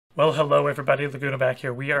Well, hello everybody, Laguna back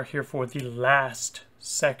here. We are here for the last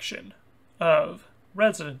section of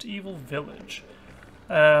Resident Evil Village.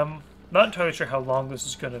 Not entirely sure how long this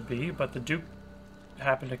is going to be, but the Duke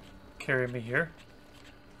happened to carry me here.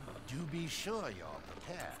 Do be sure you're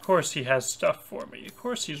prepared. Of course he has stuff for me. Of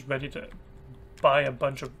course he's ready to buy a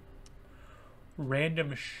bunch of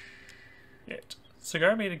random shit.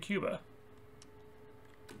 Cigar made in Cuba.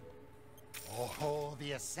 Oh,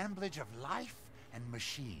 the assemblage of life and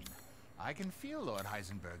machine. I can feel Lord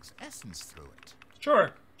Heisenberg's essence through it.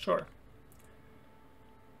 Sure.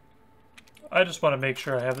 I just want to make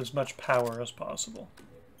sure I have as much power as possible.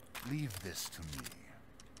 Leave this to me.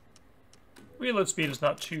 Reload speed is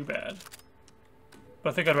not too bad, but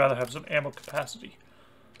I think I'd rather have some ammo capacity.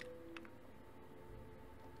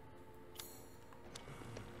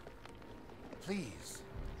 Please,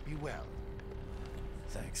 be well.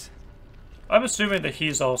 Thanks. I'm assuming that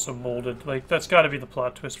he's also molded. Like, that's got to be the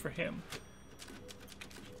plot twist for him.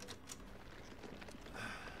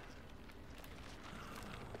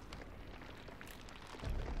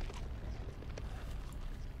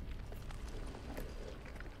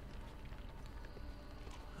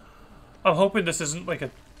 I'm hoping this isn't like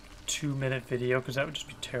a 2-minute video, because that would just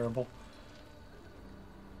be terrible.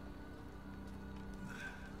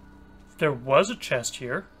 There was a chest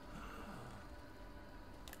here.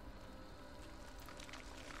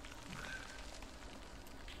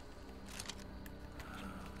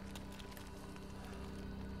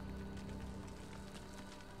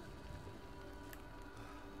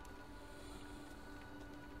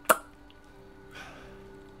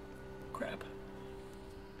 Crap.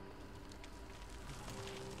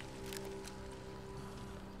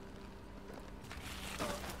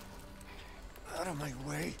 Out of my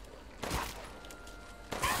way.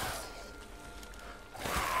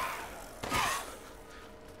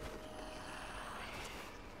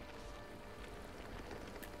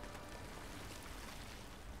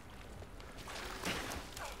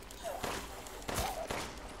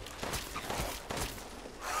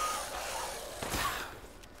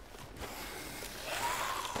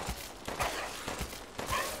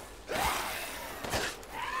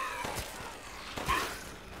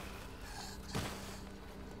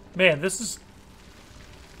 Man, this is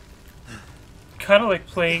kind of like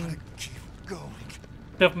playing Keep going.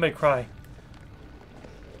 Devil May Cry.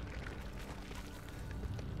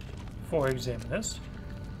 Before I examine this.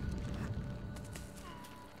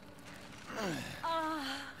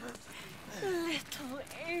 Little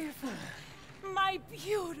Ava, my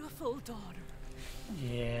beautiful daughter.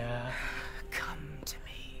 Yeah, Come to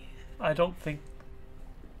me. I don't think...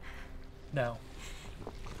 No.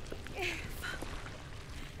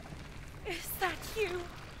 Is that you?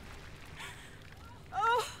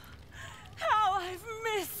 Oh, how I've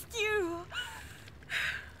missed you.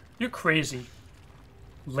 You're crazy,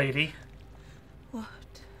 lady. What?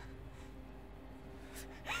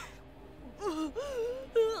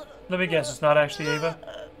 Let me guess, it's not actually Ava?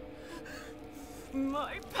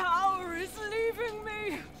 My power is leaving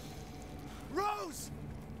me. Rose!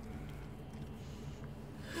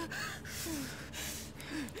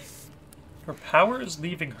 Her power is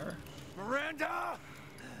leaving her. Miranda!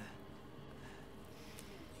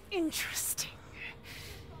 Interesting.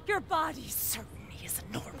 Your body certainly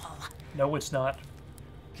isn't normal. No, it's not.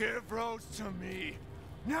 Give Rose to me.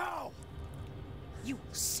 Now! You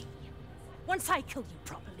will see. Once I kill you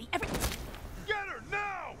properly, Get her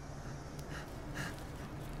now!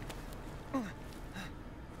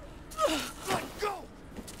 Let go!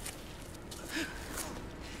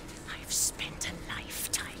 I've spent a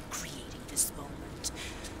lifetime creating this moment.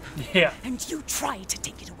 Yeah. And you try to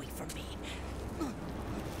take it away from me.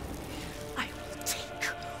 I will take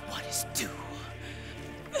what is due.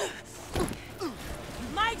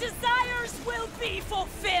 My desires will be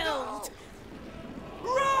fulfilled.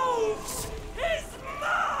 Rose is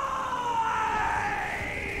mine!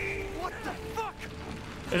 What the fuck?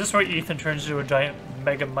 Is this where Ethan turns into a giant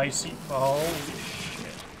Megamycete? Holy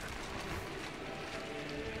shit.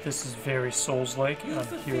 This is very Souls-like, and You I'm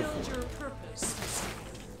here fulfilled for your it. purpose, Mr.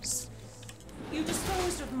 Rose. You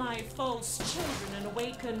disposed of my false children and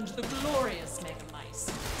awakened the glorious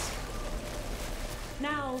Megamycete.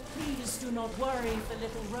 Now, please do not worry for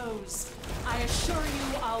little Rose. I assure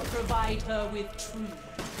you I'll provide her with true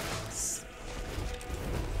peace.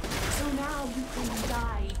 So now you can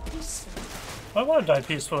die peacefully. I want to die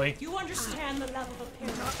peacefully. You understand the love of a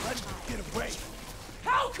parent. Let me get away.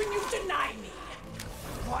 How can you deny me?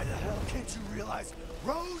 Why the hell can't you realize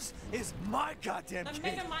Rose is my goddamn The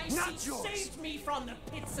kid, Megamycete not yours? saved me from the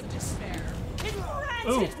pits of despair. It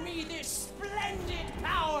granted me this splendid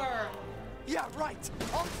power. Yeah, right.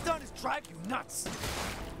 All it's done is drive you nuts.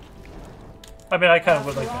 I mean, I kind of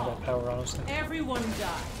would After like to have all, that power, honestly. Everyone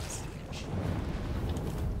dies.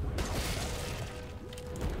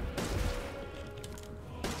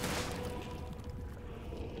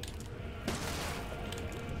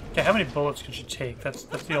 Okay, how many bullets can she take? That's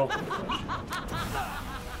the ultimate question.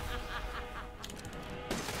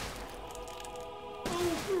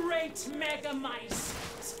 Oh, great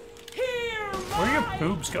Megamycete! Hear Where are your my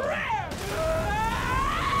boobs going? prayer!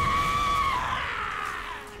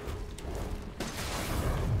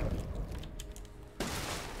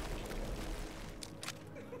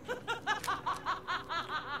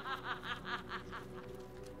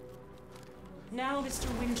 Now, Mr.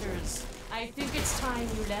 Winters, I think it's time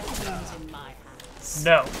you left things in my hands.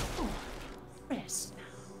 No. Rest now.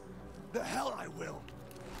 The hell I will.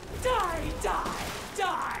 Die, die,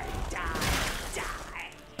 die, die, die.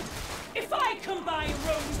 If I combine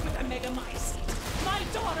Rose with a Megamycete, my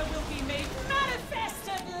daughter will be made manifest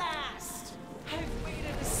at last. I've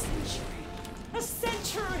waited a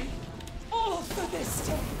century, all for this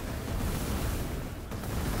day.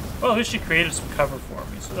 Well, at least she created some cover for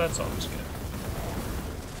me, so that's always good.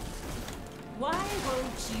 Why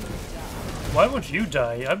won't you die? Why won't you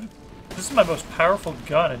die? This is my most powerful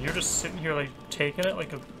gun, and you're just sitting here, like, taking it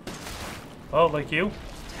like a... Oh, like you?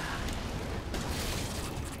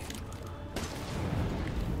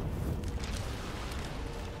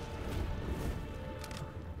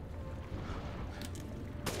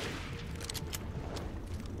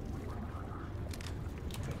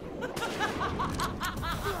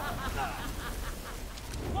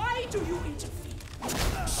 Why do you interfere?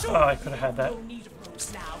 Oh, I could have had that. No need of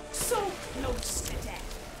Rose now. So close to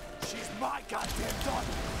death. She's my goddamn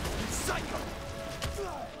daughter. You psycho.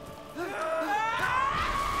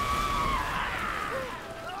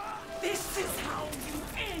 This is how you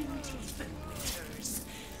end, Ethan Winters.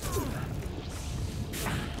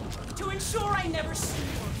 To ensure I never see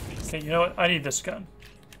your face, Okay, you know what? I need this gun.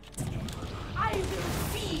 I will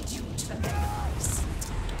feed you to the Megamycete.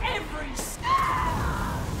 Every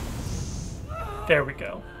There we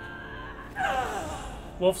go.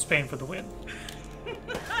 Wolfsbane for the win.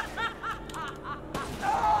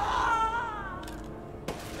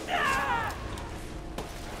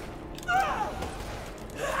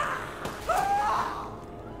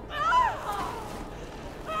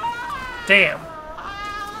 Damn.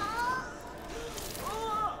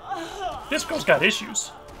 This girl's got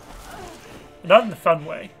issues. Not in the fun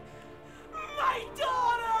way. my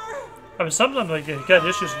daughter! I mean, sometimes like you got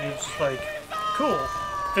issues and you're just like, cool.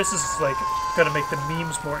 This is like gonna make the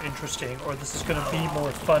memes more interesting, or this is gonna be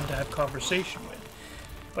more fun to have conversation with.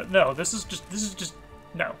 But no, this is just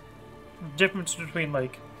no. Difference between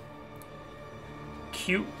like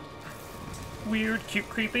cute, weird, cute,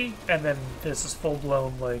 creepy, and then this is full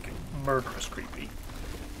blown like murderous creepy.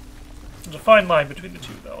 There's a fine line between the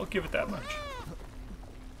two, though. I'll give it that much.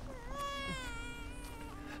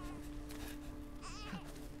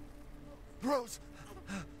 Rose.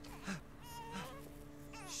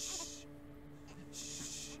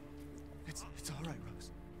 It's all right, Rose.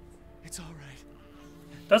 It's all right.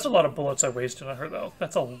 That's a lot of bullets I wasted on her, though.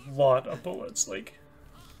 That's a lot of bullets, like...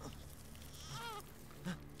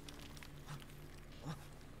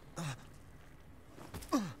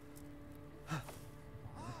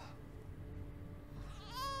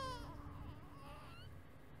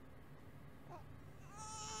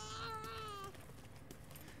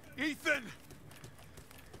 Ethan!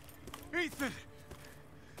 Ethan!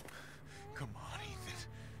 Come on, Ethan.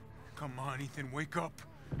 Come on, Ethan, wake up.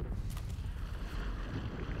 Oh,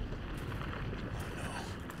 no.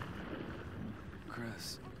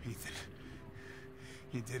 Chris, Ethan,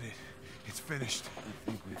 you did it. It's finished.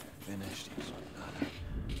 I think we've finished.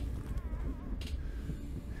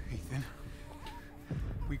 Ethan,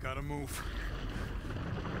 we gotta move.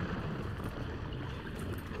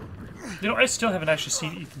 You know, I still haven't actually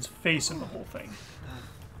seen Ethan's face in the whole thing.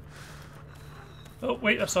 Oh,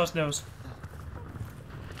 wait, I saw his nose.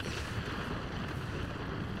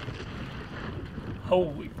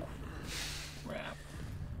 Holy crap.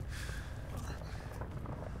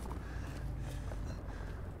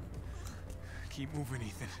 Keep moving,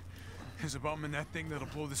 Ethan. There's a bomb in that thing that'll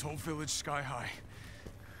blow this whole village sky high.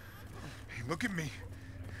 Hey, look at me.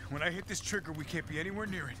 When I hit this trigger, we can't be anywhere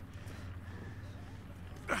near it.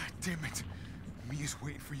 Ah, damn it. Mia's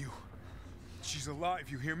waiting for you. She's alive,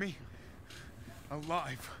 you hear me?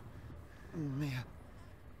 Alive. Mia,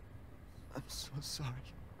 I'm so sorry.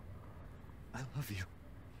 I love you.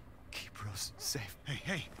 Keep Rose safe. Hey,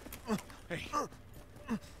 hey. Hey.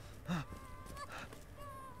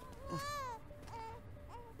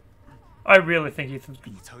 I really think Ethan's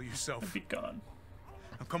You tell gonna yourself. be gone.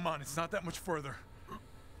 Now, come on, it's not that much further.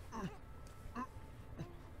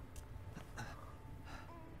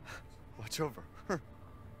 Watch over her.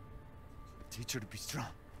 Teach her to be strong.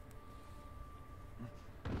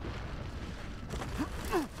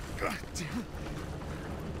 God damn it.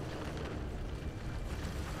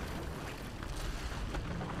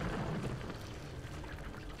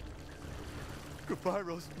 Goodbye,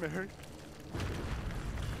 Rosemary.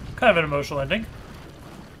 Kind of an emotional ending.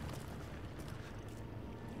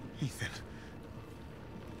 Ethan.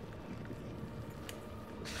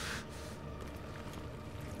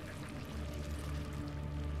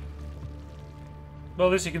 Well,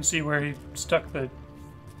 at least you can see where he stuck the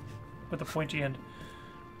with the pointy end.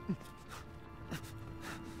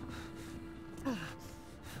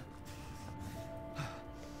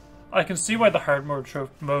 I can see why the hard mode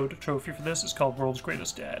trophy for this is called World's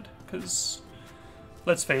Greatest Dad, because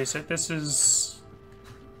let's face it, this is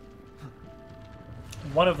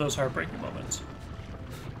one of those heartbreaking moments.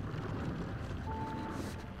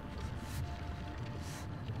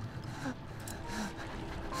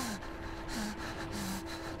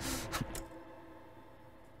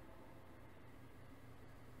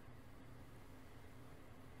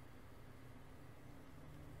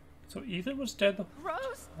 So Ethan was dead the whole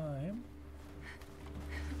Rose? time.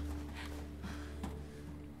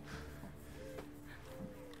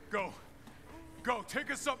 Go. Go, take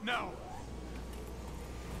us up now.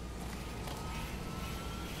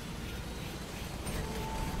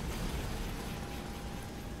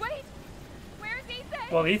 Wait! Where's Ethan?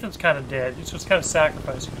 Well, Ethan's kind of dead. He's just kind of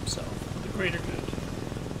sacrificing himself for the greater good.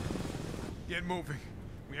 Get moving.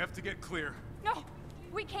 We have to get clear. No!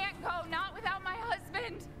 We can't go, not without my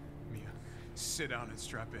husband! Mia, sit down and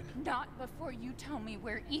strap in. Not before you tell me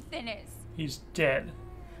where Ethan is. He's dead.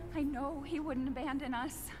 I know he wouldn't abandon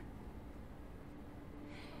us.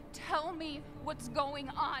 Tell me what's going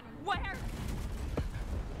on. Where?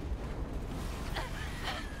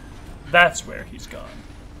 That's where he's gone.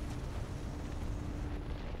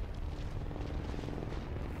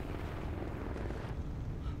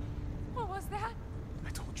 What was that? I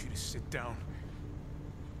told you to sit down.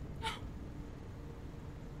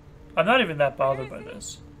 I'm not even that bothered by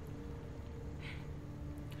this.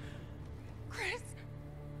 Chris?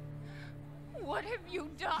 What have you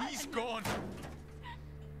done? He's gone.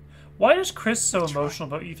 Why is Chris so emotional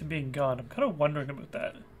about Ethan being gone? I'm kind of wondering about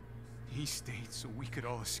that. He stayed so we could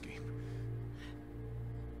all escape.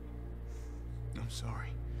 I'm sorry.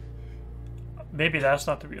 Maybe that's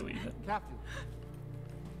not the real Ethan. Captain,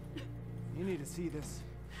 you need to see this.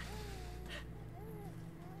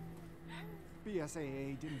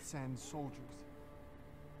 BSAA didn't send soldiers.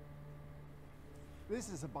 This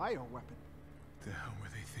is a bioweapon. The hell were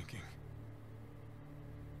they thinking?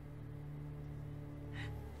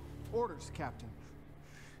 Orders, Captain.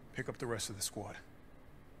 Pick up the rest of the squad.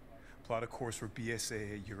 Plot a course for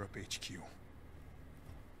BSAA Europe HQ.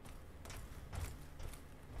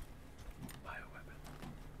 Bioweapon.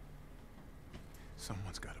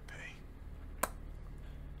 Someone's got to pay.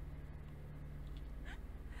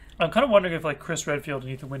 I'm kind of wondering if like Chris Redfield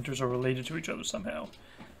and Ethan Winters are related to each other somehow.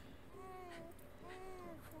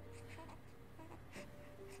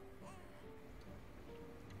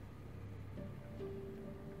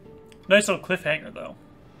 Nice little cliffhanger, though.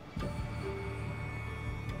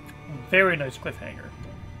 Very nice cliffhanger.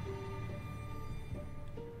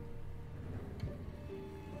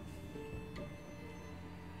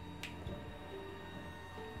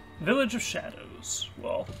 Village of Shadows.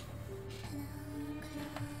 Well.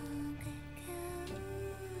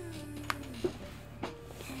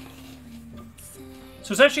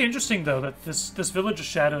 So it's actually interesting, though, that this Village of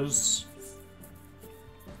Shadows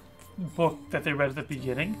book that they read at the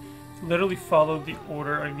beginning literally followed the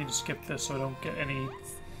order. I need to skip this so I don't get any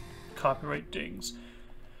copyright dings.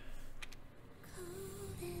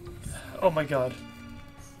 Oh my god.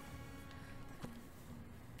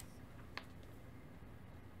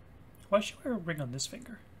 Why should I wear a ring on this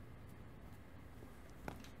finger?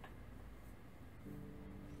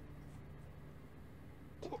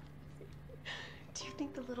 Do you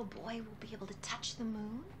think the little boy will be able to touch the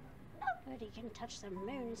moon? Nobody can touch the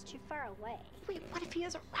moon, it's too far away. Wait, what if he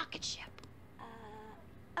has a rocket ship?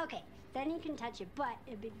 Okay, then he can touch it, but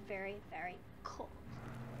it'd be very, very cold.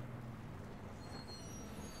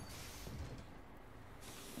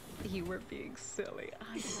 You were being silly.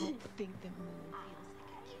 I don't think the moon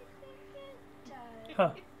feels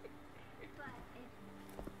Huh.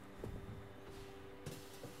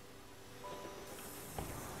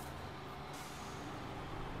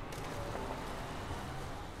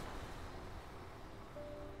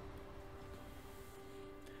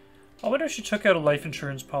 I wonder if she took out a life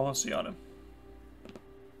insurance policy on him.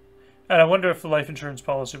 And I wonder if the life insurance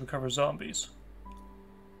policy would cover zombies.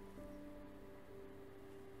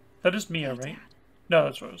 That is Mia, right? Dad. No,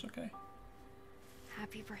 that's Rose, okay.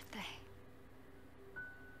 Happy birthday.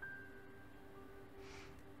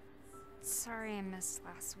 Sorry I missed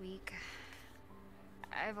last week.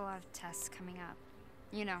 I have a lot of tests coming up.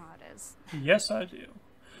 You know how it is. Yes, I do.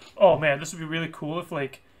 Oh man, this would be really cool if,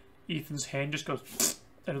 like, Ethan's hand just goes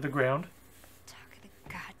out of the ground. Talk of the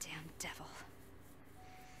goddamn devil.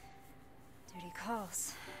 Duty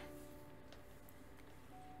calls.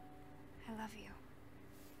 I love you.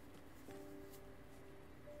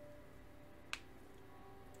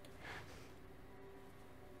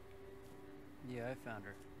 Yeah, I found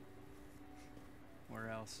her. Where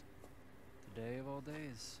else? Today of all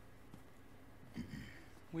days.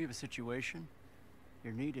 We have a situation.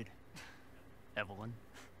 You're needed, Evelyn.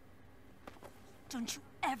 Don't you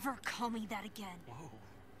ever call me that again. Whoa,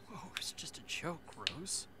 it's just a joke,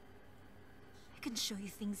 Rose. I can show you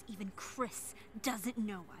things even Chris doesn't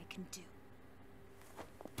know I can do.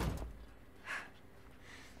 We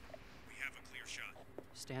have a clear shot.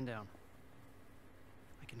 Stand down.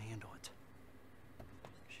 I can handle it.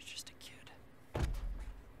 She's just a kid.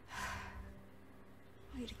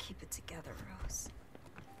 Way to keep it together, Rose.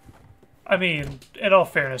 I mean, in all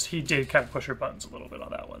fairness, he did kind of push her buttons a little bit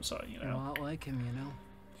on that one, so, you know. A lot like him, you know.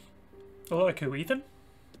 A lot like who, Ethan?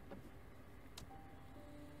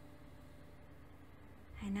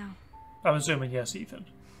 I know. I'm assuming yes, Ethan.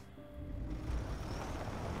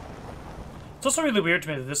 It's also really weird to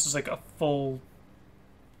me that this is like a full...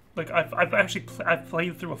 Like, I've actually I've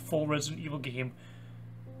played through a full Resident Evil game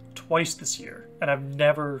twice this year, and I've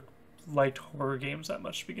never liked horror games that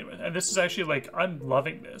much to begin with. And this is actually, like, I'm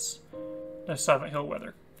loving this. Nice Silent Hill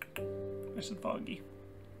weather. Nice and foggy.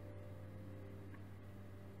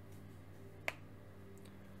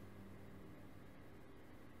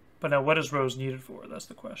 But now, what is Rose needed for? That's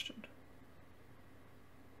the question.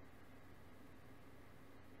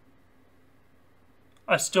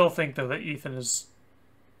 I still think, though, that Ethan is...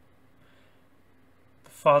 The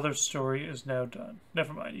father's story is now done.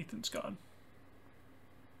 Never mind, Ethan's gone.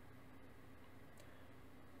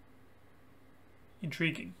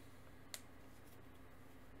 Intriguing.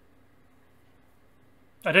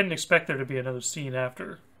 I didn't expect there to be another scene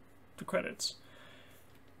after the credits.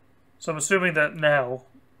 So I'm assuming that now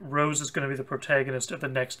Rose is going to be the protagonist of the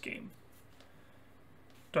next game.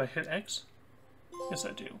 Do I hit X? Yes,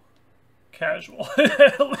 I do. Casual.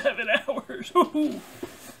 11 hours.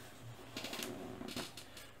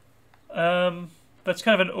 That's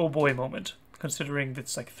kind of an oh boy moment, considering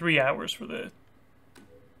it's like 3 hours for the...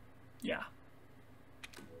 Yeah.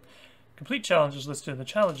 Complete challenges listed in the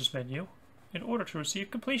challenges menu in order to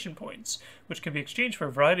receive completion points, which can be exchanged for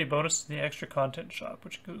a variety of bonuses in the extra content shop,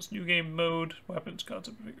 which includes new game mode, weapons,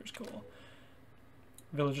 concept figures. Cool.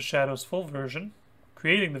 Village of Shadows full version.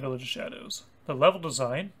 Creating the Village of Shadows. The level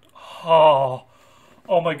design. Oh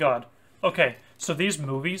my god. Okay, so these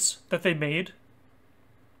movies that they made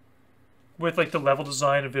with like the level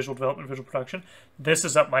design and visual development, visual production, this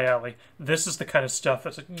is up my alley. This is the kind of stuff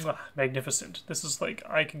that's like mwah, magnificent. This is like,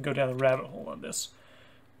 I can go down a rabbit hole on this.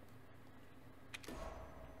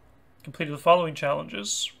 Completed the following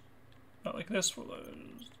challenges. Not like this.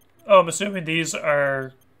 Oh, I'm assuming these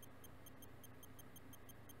are...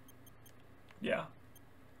 Yeah.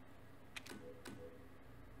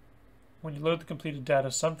 When you load the completed data,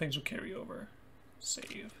 some things will carry over.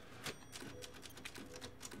 Save.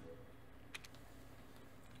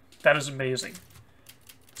 That is amazing.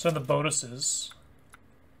 So in the bonuses,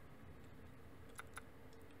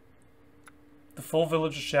 the full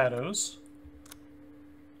Village of Shadows.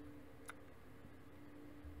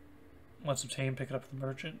 Once obtained, pick it up with the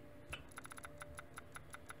merchant.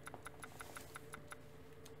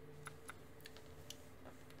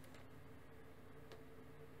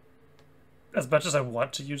 As much as I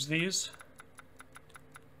want to use these,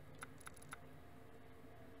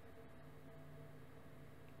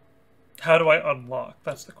 how do I unlock?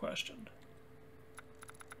 That's the question.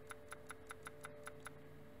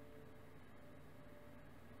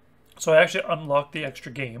 So I actually unlocked the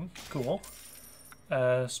extra game. Cool.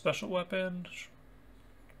 Special weapon.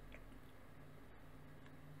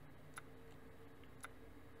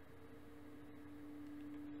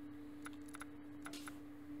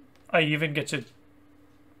 I even get to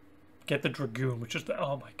get the Dragoon, which is the...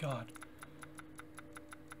 Oh my god.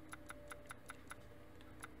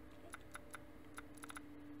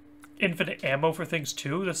 Infinite ammo for things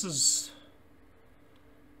too? This is...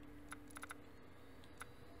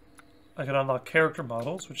 I can unlock character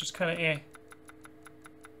models, which is kind of eh.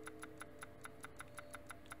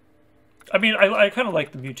 I mean, I kind of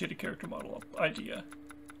like the mutated character model idea.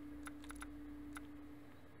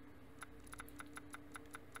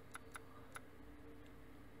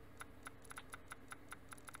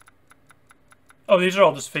 Oh, these are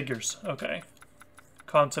all just figures. Okay.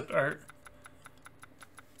 Concept art.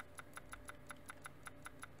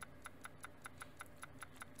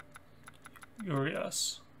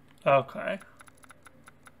 Urias. Okay.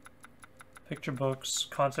 Picture books,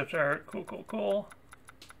 concept art. Cool, cool, cool.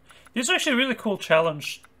 These are actually a really cool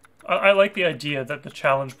challenge. I like the idea that the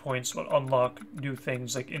challenge points will unlock new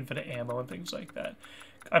things like infinite ammo and things like that.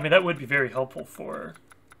 I mean, that would be very helpful for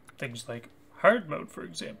things like hard mode, for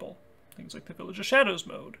example. Things like the Village of Shadows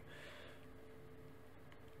mode.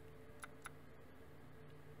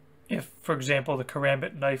 If, for example, the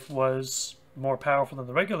karambit knife was more powerful than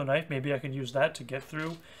the regular knife, maybe I can use that to get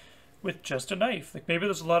through with just a knife. Like, maybe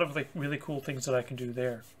there's a lot of like really cool things that I can do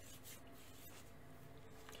there.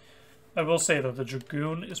 I will say, though, the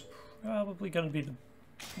Dragoon is probably going to be the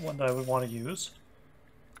one that I would want to use.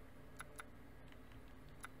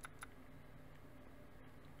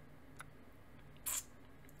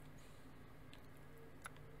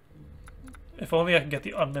 If only I can get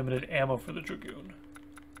the unlimited ammo for the Dragoon.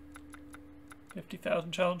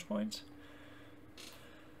 50,000 challenge points.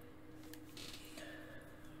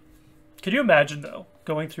 Can you imagine, though,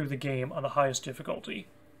 going through the game on the highest difficulty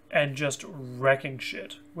and just wrecking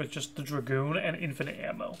shit with just the Dragoon and infinite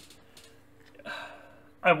ammo?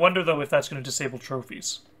 I wonder, though, if that's going to disable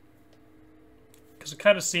trophies. Because it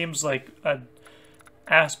kind of seems like an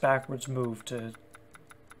ass-backwards move to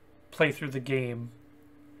play through the game,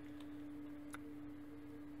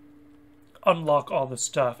 unlock all this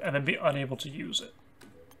stuff, and then be unable to use it.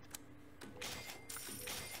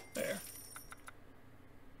 There.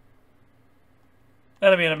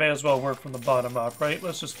 And I mean, it may as well work from the bottom up, right?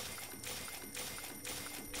 Let's just...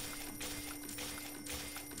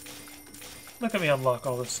 Look at me unlock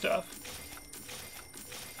all this stuff.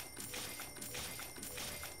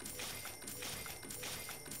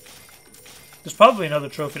 There's probably another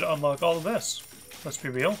trophy to unlock all of this. Let's be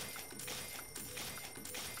real.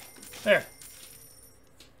 There.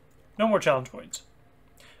 No more challenge points.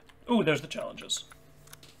 Ooh, there's the challenges.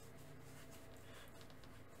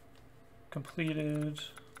 Completed.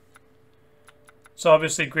 So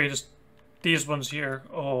obviously greatest, these ones here.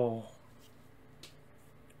 Oh.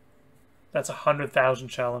 That's 100,000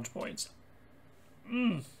 challenge points.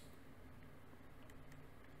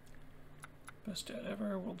 Best dad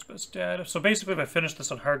ever, world's best dad. So basically if I finish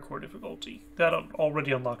this on hardcore difficulty, that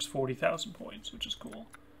already unlocks 40,000 points, which is cool.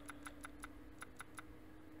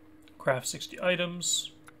 Craft 60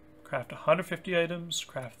 items, craft 150 items,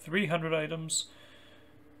 craft 300 items.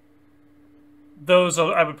 Those,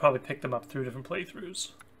 I would probably pick them up through different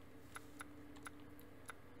playthroughs.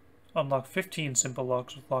 Unlock 15 simple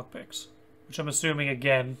locks with lockpicks, which I'm assuming,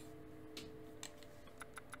 again,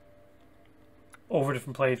 over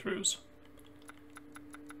different playthroughs.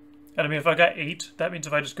 And I mean, if I got 8, that means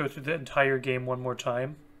if I just go through the entire game one more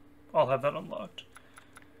time, I'll have that unlocked.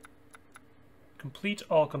 Complete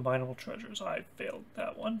all combinable treasures. I failed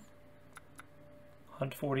that one.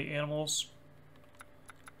 Hunt 40 animals.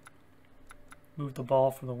 Move the ball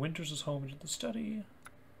from the Winters' home into the study.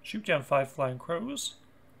 Shoot down 5 flying crows.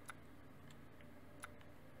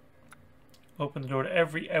 Open the door to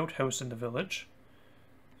every outhouse in the village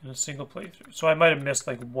in a single playthrough. So I might have missed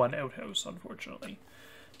like one outhouse, unfortunately.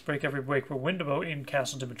 Break every breakable window in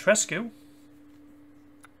Castle Dimitrescu.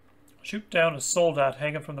 Shoot down a soldat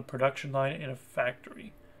hanging from the production line in a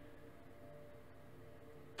factory.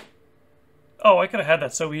 Oh, I could have had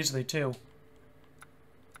that so easily too.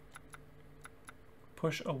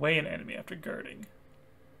 Push away an enemy after guarding.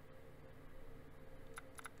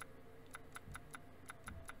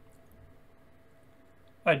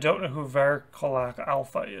 I don't know who Varkolak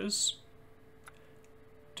Alpha is.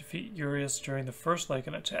 Defeat Urias during the first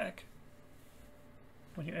Lycan attack.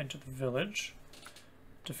 When you enter the village.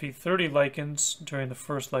 Defeat 30 Lycans during the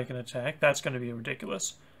first Lycan attack. That's going to be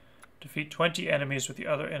ridiculous. Defeat 20 enemies with the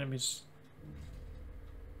other enemies.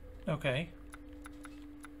 Okay.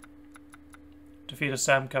 Defeat a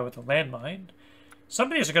Samka with a landmine.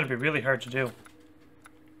 Some of these are going to be really hard to do.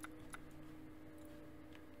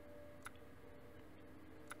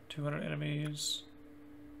 $200 enemies.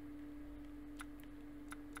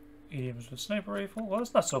 80 enemies with a sniper rifle. Well,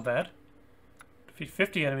 that's not so bad. Defeat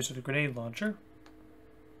 50 enemies with a grenade launcher.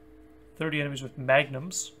 30 enemies with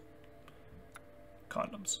magnums.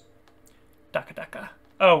 Condoms. Daka daka.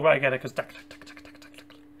 Oh, right, I get it, because daka daka daka daka daka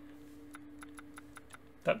daka.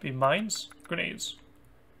 That'd be mines? Grenades.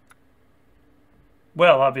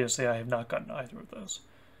 Well, obviously I have not gotten either of those.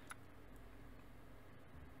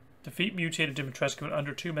 Defeat mutated Dimitrescu in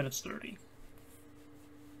under 2 minutes 30.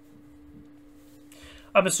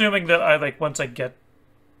 I'm assuming that once I get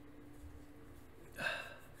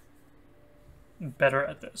better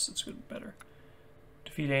at this, it's going to be better.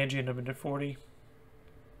 Defeat Angie in a minute 40.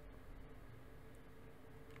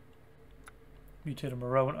 Mutated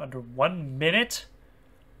Moreau in under 1 minute?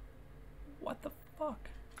 What the fuck?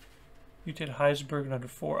 Mutated Heisenberg in under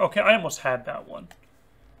 4. Okay, I almost had that one.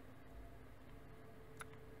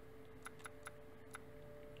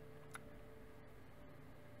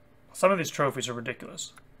 Some of these trophies are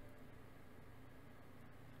ridiculous.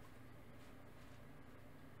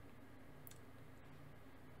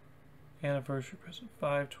 Anniversary present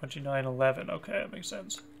 5/29/11. Okay, that makes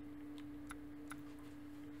sense.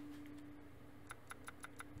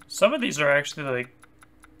 Some of these are actually like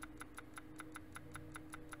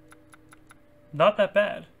not that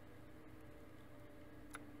bad.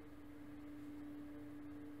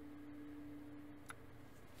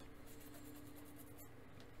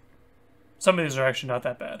 Some of these are actually not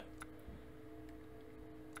that bad.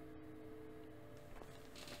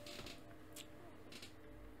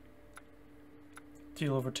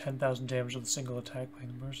 Deal over 10,000 damage with a single attack playing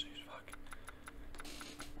the Mercenaries. Fuck.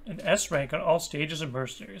 An S rank on all stages of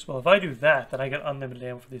Mercenaries. Well, if I do that, then I get unlimited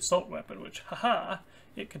ammo for the assault weapon, which, haha,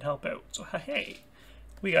 it can help out. So, hey,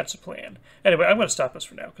 we got a plan. Anyway, I'm going to stop this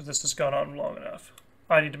for now, because this has gone on long enough.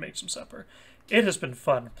 I need to make some supper. It has been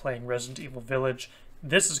fun playing Resident Evil Village.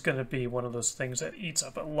 This is going to be one of those things that eats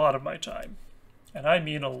up a lot of my time. And I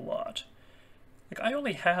mean a lot. Like, I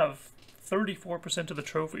only have 34% of the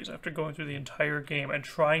trophies after going through the entire game and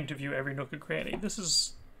trying to view every nook and cranny. This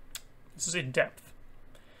is in depth.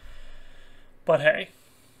 But hey,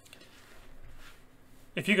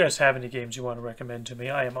 if you guys have any games you want to recommend to me,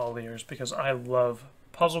 I am all ears, because I love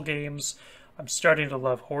puzzle games. I'm starting to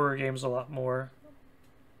love horror games a lot more.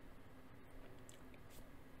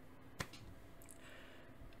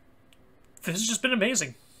 This has just been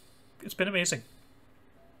amazing. It's been amazing.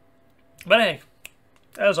 But hey,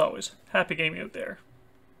 as always, happy gaming out there.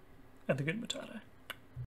 And the good matata.